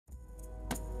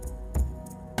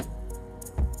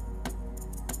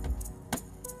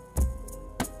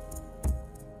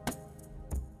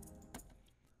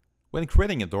When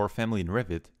creating a door family in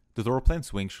Revit, the door plan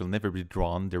swing should never be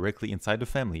drawn directly inside the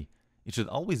family. It should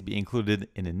always be included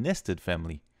in a nested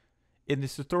family. In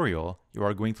this tutorial, you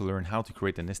are going to learn how to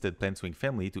create a nested plan swing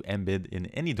family to embed in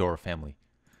any door family.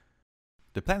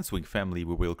 The plan swing family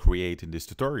we will create in this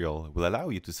tutorial will allow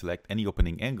you to select any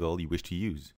opening angle you wish to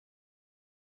use.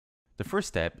 The first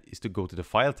step is to go to the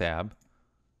File tab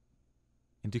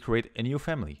and to create a new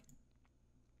family.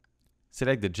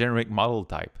 Select the generic model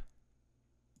type.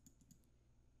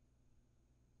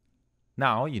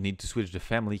 Now you need to switch the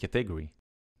family category.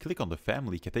 Click on the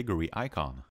family category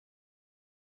icon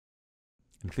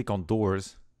and click on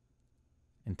Doors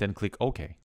and then click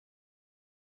OK.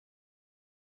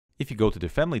 If you go to the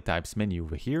Family Types menu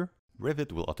over here,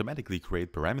 Revit will automatically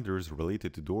create parameters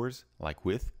related to doors like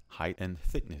width, height and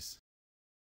thickness.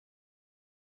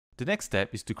 The next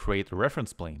step is to create a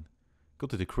reference plane. Go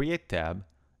to the Create tab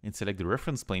and select the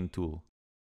Reference Plane tool.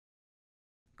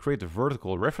 Create a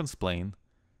vertical reference plane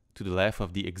to the left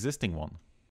of the existing one.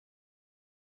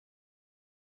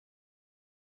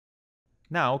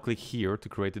 Now click here to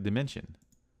create a dimension.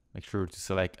 Make sure to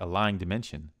select Align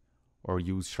Dimension or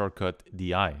use shortcut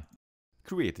DI.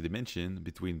 Create a dimension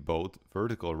between both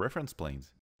vertical reference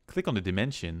planes. Click on the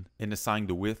dimension and assign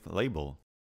the width label.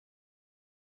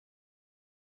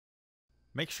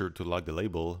 Make sure to lock the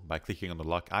label by clicking on the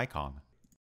lock icon.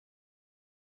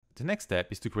 The next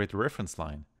step is to create a reference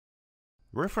line.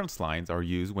 Reference lines are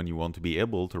used when you want to be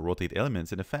able to rotate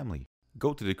elements in a family.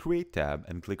 Go to the Create tab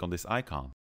and click on this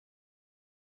icon.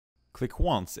 Click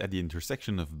once at the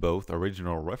intersection of both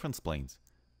original reference planes.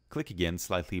 Click again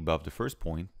slightly above the first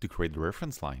point to create the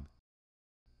reference line.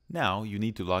 Now you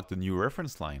need to lock the new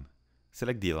reference line.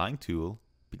 Select the Align tool,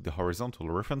 pick the horizontal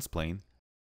reference plane,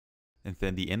 and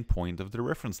then the endpoint of the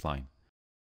reference line.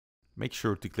 Make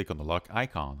sure to click on the lock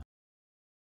icon.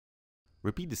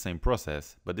 Repeat the same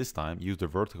process, but this time use the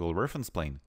vertical reference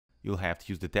plane. You'll have to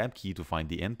use the Tab key to find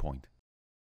the endpoint.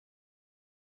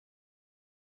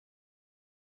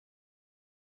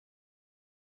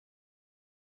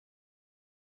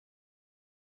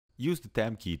 Use the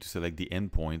Tab key to select the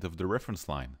endpoint of the reference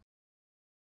line.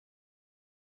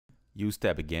 Use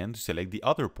Tab again to select the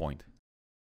other point.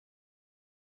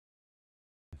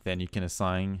 Then you can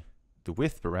assign the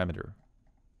width parameter.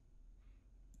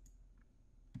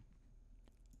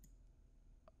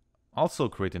 Also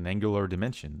create an angular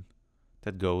dimension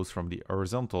that goes from the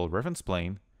horizontal reference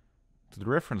plane to the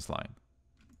reference line.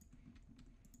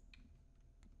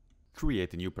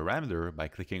 Create a new parameter by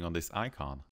clicking on this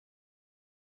icon.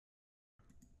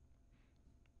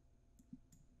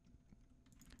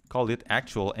 Call it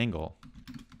Actual Angle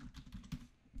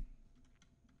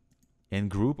and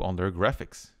group under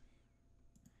Graphics.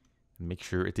 And make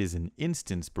sure it is an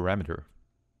instance parameter.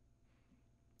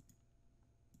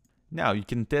 Now you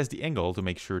can test the angle to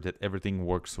make sure that everything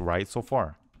works right so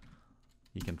far.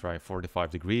 You can try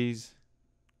 45 degrees,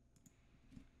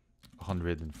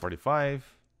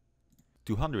 145,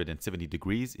 270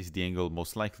 degrees is the angle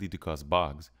most likely to cause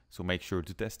bugs, so make sure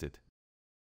to test it.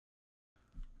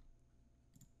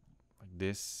 Like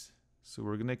this. So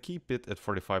we're gonna keep it at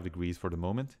 45 degrees for the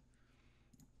moment.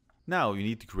 Now you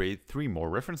need to create 3 more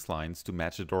reference lines to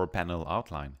match the door panel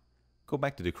outline. Go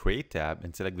back to the Create tab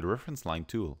and select the Reference Line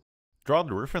tool. Draw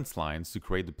the reference lines to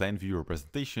create the plan view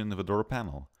representation of a door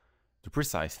panel. The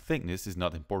precise thickness is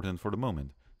not important for the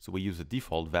moment, so we use a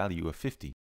default value of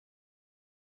 50.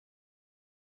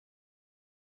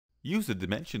 Use the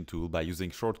Dimension tool by using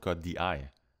shortcut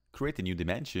DI. Create a new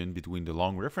dimension between the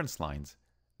long reference lines.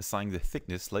 Assign the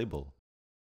thickness label.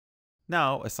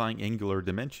 Now assign angular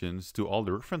dimensions to all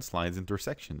the reference lines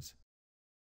intersections.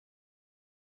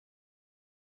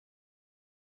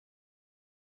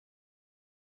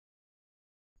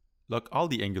 Lock all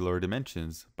the angular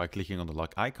dimensions by clicking on the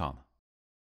lock icon.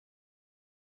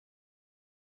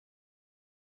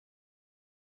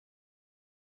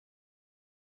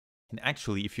 And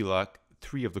actually, if you lock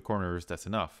 3 of the corners, that's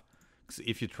enough. Because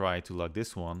if you try to lock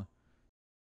this one,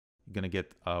 you're gonna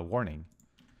get a warning.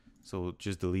 So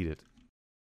just delete it.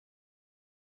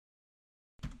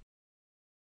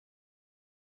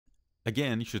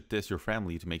 Again, you should test your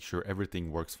family to make sure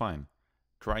everything works fine.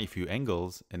 Try a few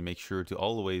angles and make sure to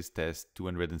always test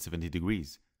 270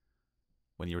 degrees.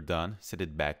 When you're done, set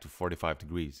it back to 45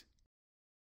 degrees.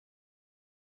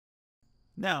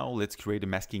 Now let's create a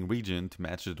masking region to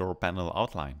match the door panel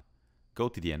outline. Go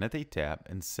to the Annotate tab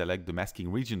and select the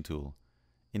Masking Region tool.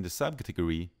 In the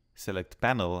subcategory, select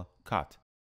Panel Cut.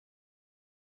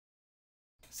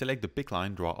 Select the Pick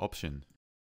Line Draw option.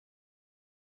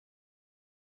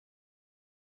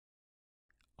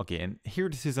 Okay, and here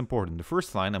this is important. The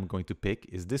first line I'm going to pick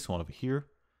is this one over here.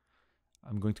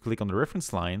 I'm going to click on the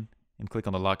reference line and click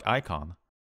on the lock icon.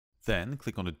 Then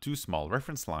click on the two small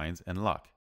reference lines and lock.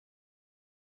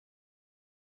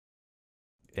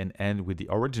 And end with the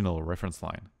original reference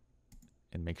line.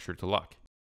 And make sure to lock.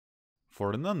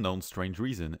 For an unknown strange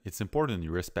reason, it's important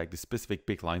you respect the specific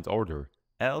pick line's order,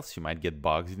 else you might get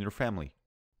bugs in your family.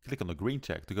 Click on the green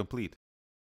check to complete.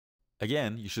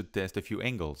 Again, you should test a few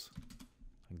angles.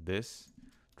 Like this.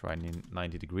 Try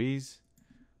 90 degrees,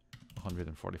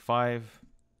 145,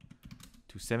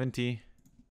 270.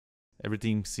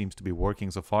 Everything seems to be working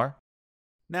so far.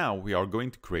 Now we are going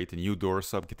to create a new door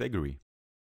subcategory.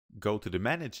 Go to the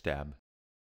Manage tab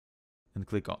and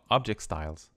click on Object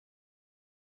Styles.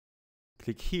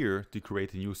 Click here to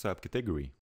create a new subcategory.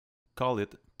 Call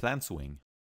it Plan Swing.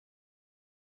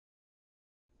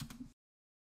 You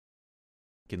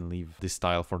can leave this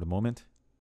style for the moment.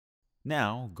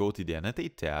 Now go to the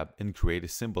Annotate tab and create a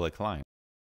symbolic line.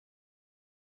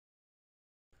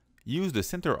 Use the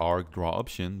Center Arc Draw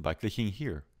option by clicking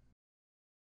here.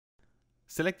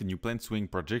 Select the new Plan Swing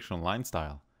projection line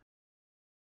style.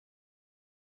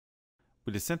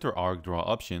 With the Center Arc Draw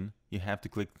option, you have to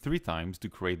click 3 times to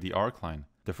create the arc line.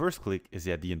 The first click is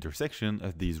at the intersection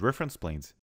of these reference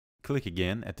planes. Click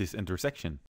again at this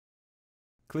intersection.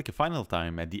 Click a final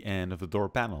time at the end of the door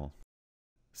panel.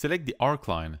 Select the arc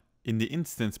line. In the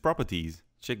Instance Properties,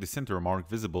 check the Center Mark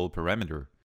Visible parameter.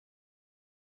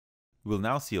 You will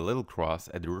now see a little cross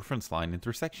at the reference line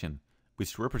intersection,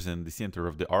 which represents the center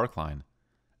of the arc line.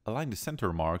 Align the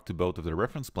center mark to both of the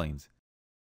reference planes.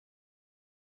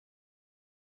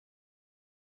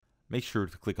 Make sure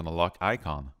to click on the lock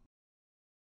icon.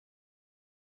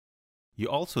 You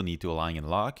also need to align and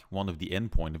lock one of the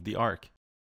endpoints of the arc.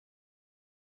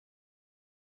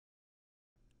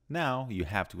 Now you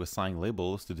have to assign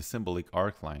labels to the symbolic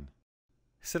arc line.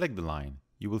 Select the line.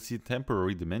 You will see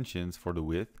temporary dimensions for the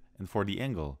width and for the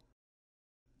angle.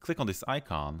 Click on this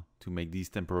icon to make these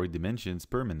temporary dimensions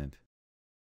permanent.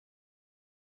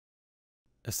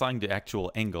 Assign the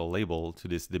actual angle label to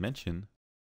this dimension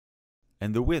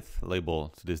and the width label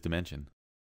to this dimension.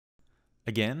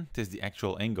 Again, test the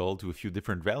actual angle to a few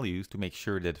different values to make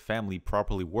sure that the family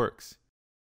properly works.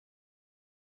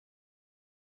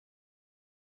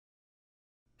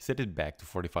 Set it back to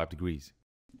 45 degrees.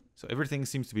 So everything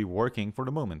seems to be working for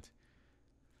the moment.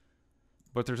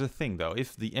 But there's a thing though,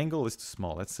 if the angle is too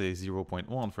small, let's say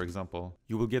 0.1 for example,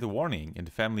 you will get a warning and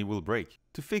the family will break.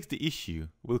 To fix the issue,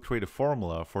 we'll create a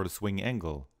formula for the swing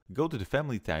angle. Go to the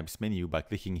Family Types menu by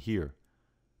clicking here.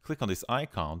 Click on this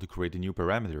icon to create a new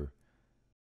parameter.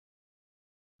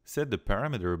 Set the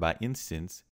parameter by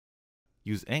instance.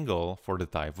 Use angle for the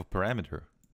type of parameter.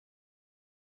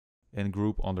 And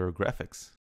group under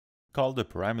graphics. Call the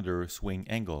parameter swing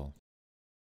angle.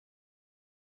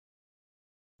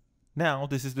 Now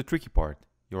this is the tricky part.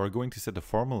 You are going to set the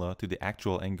formula to the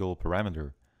actual angle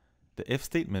parameter. The if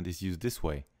statement is used this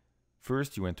way.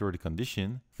 First you enter the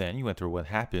condition, then you enter what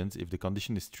happens if the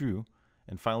condition is true,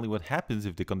 and finally what happens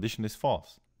if the condition is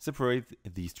false. Separate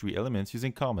these 3 elements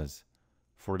using commas.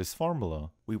 For this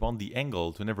formula, we want the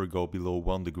angle to never go below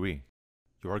 1 degree.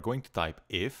 You are going to type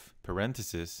if,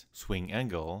 parenthesis, swing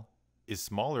angle is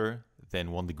smaller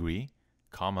than 1 degree,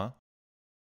 comma,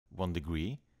 1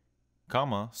 degree,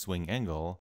 comma, swing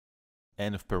angle,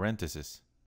 end of parenthesis.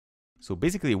 So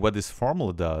basically what this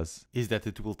formula does is that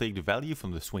it will take the value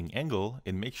from the swing angle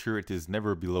and make sure it is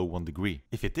never below 1 degree.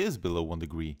 If it is below 1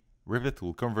 degree, Revit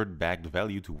will convert back the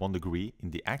value to 1 degree in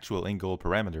the actual angle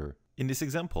parameter. In this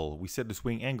example, we set the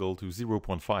swing angle to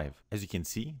 0.5. As you can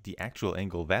see, the actual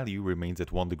angle value remains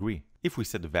at 1 degree. If we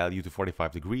set the value to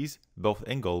 45 degrees, both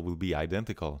angles will be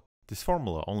identical. This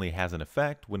formula only has an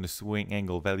effect when the swing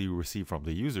angle value received from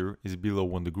the user is below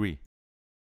 1 degree.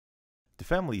 The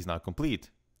family is now complete.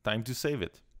 Time to save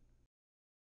it.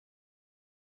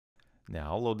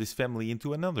 Now load this family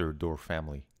into another door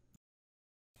family.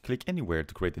 Click anywhere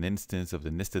to create an instance of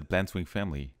the nested Plan Swing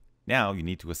family. Now you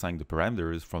need to assign the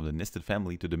parameters from the nested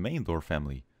family to the main door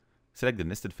family. Select the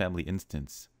nested family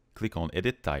instance. Click on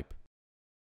Edit Type.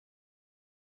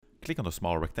 Click on the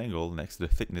small rectangle next to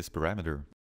the thickness parameter.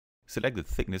 Select the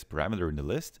thickness parameter in the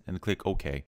list and click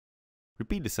OK.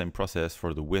 Repeat the same process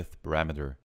for the width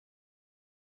parameter.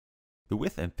 The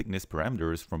width and thickness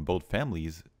parameters from both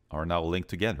families are now linked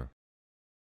together.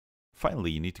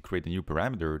 Finally, you need to create a new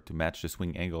parameter to match the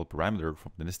swing angle parameter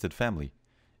from the nested family.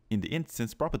 In the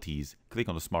Instance Properties, click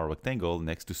on the small rectangle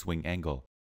next to Swing Angle.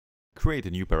 Create a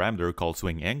new parameter called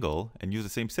Swing Angle and use the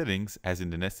same settings as in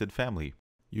the nested family.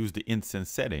 Use the Instance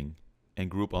setting and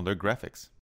group under Graphics.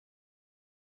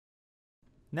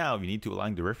 Now you need to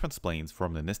align the reference planes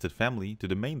from the nested family to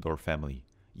the main door family.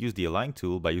 use the Align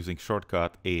tool by using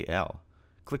shortcut AL.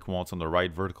 Click once on the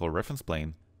right vertical reference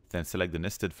plane, then select the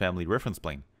nested family reference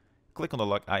plane. Click on the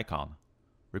lock icon.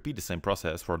 Repeat the same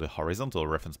process for the horizontal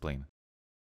reference plane.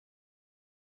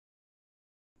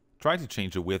 Try to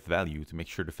change the width value to make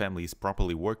sure the family is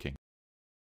properly working.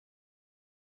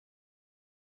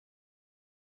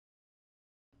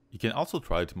 You can also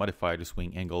try to modify the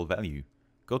swing angle value.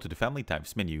 Go to the Family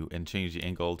Types menu and change the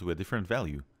angle to a different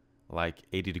value, like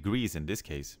 80 degrees in this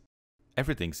case.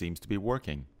 Everything seems to be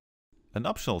working. An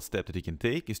optional step that you can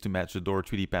take is to match the door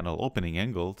 3D panel opening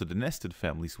angle to the nested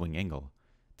family swing angle.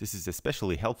 This is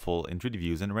especially helpful in 3D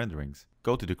views and renderings.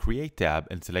 Go to the Create tab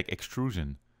and select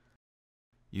Extrusion.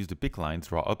 Use the Pick Line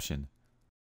Draw option.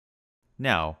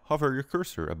 Now, hover your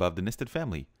cursor above the nested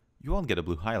family. You won't get a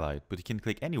blue highlight, but you can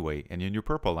click anyway and your new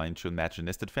purple line should match the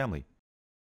nested family.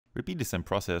 Repeat the same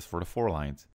process for the 4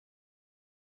 lines.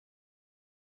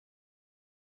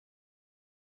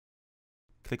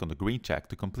 Click on the green check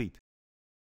to complete.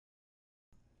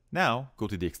 Now, go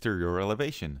to the exterior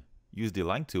elevation. Use the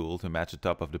Align tool to match the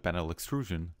top of the panel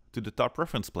extrusion to the top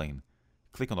reference plane.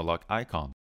 Click on the lock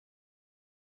icon.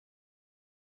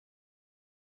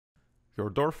 Your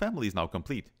door family is now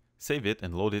complete. Save it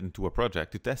and load it into a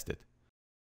project to test it.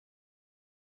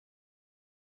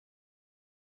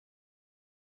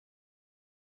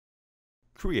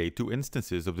 Create 2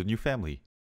 instances of the new family.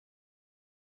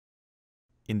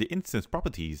 In the instance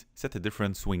properties, set a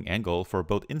different swing angle for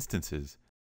both instances.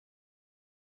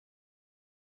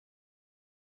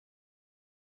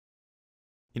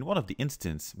 In one of the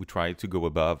instances, we tried to go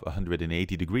above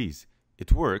 180 degrees.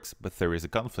 It works, but there is a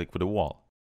conflict with the wall.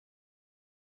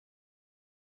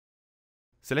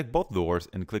 Select both doors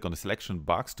and click on the Selection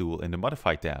Box tool in the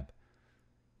Modify tab.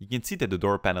 You can see that the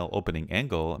door panel opening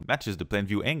angle matches the plan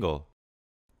view angle.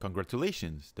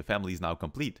 Congratulations, the family is now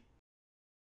complete.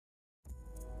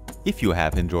 If you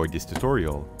have enjoyed this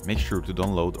tutorial, make sure to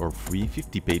download our free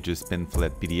 50 pages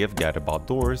pamphlet PDF guide about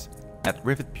doors at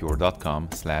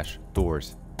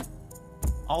revitpure.com/doors.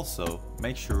 Also,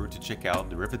 make sure to check out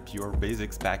the Revit Pure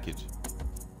Basics package.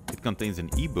 It contains an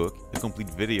ebook, a complete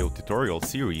video tutorial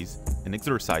series, an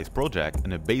exercise project,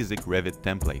 and a basic Revit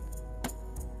template.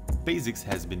 Basics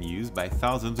has been used by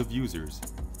thousands of users.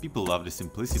 People love the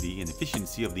simplicity and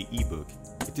efficiency of the ebook.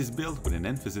 It is built with an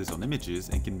emphasis on images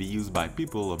and can be used by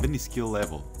people of any skill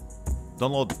level.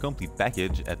 Download the complete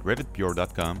package at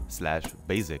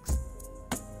revitpure.com/basics.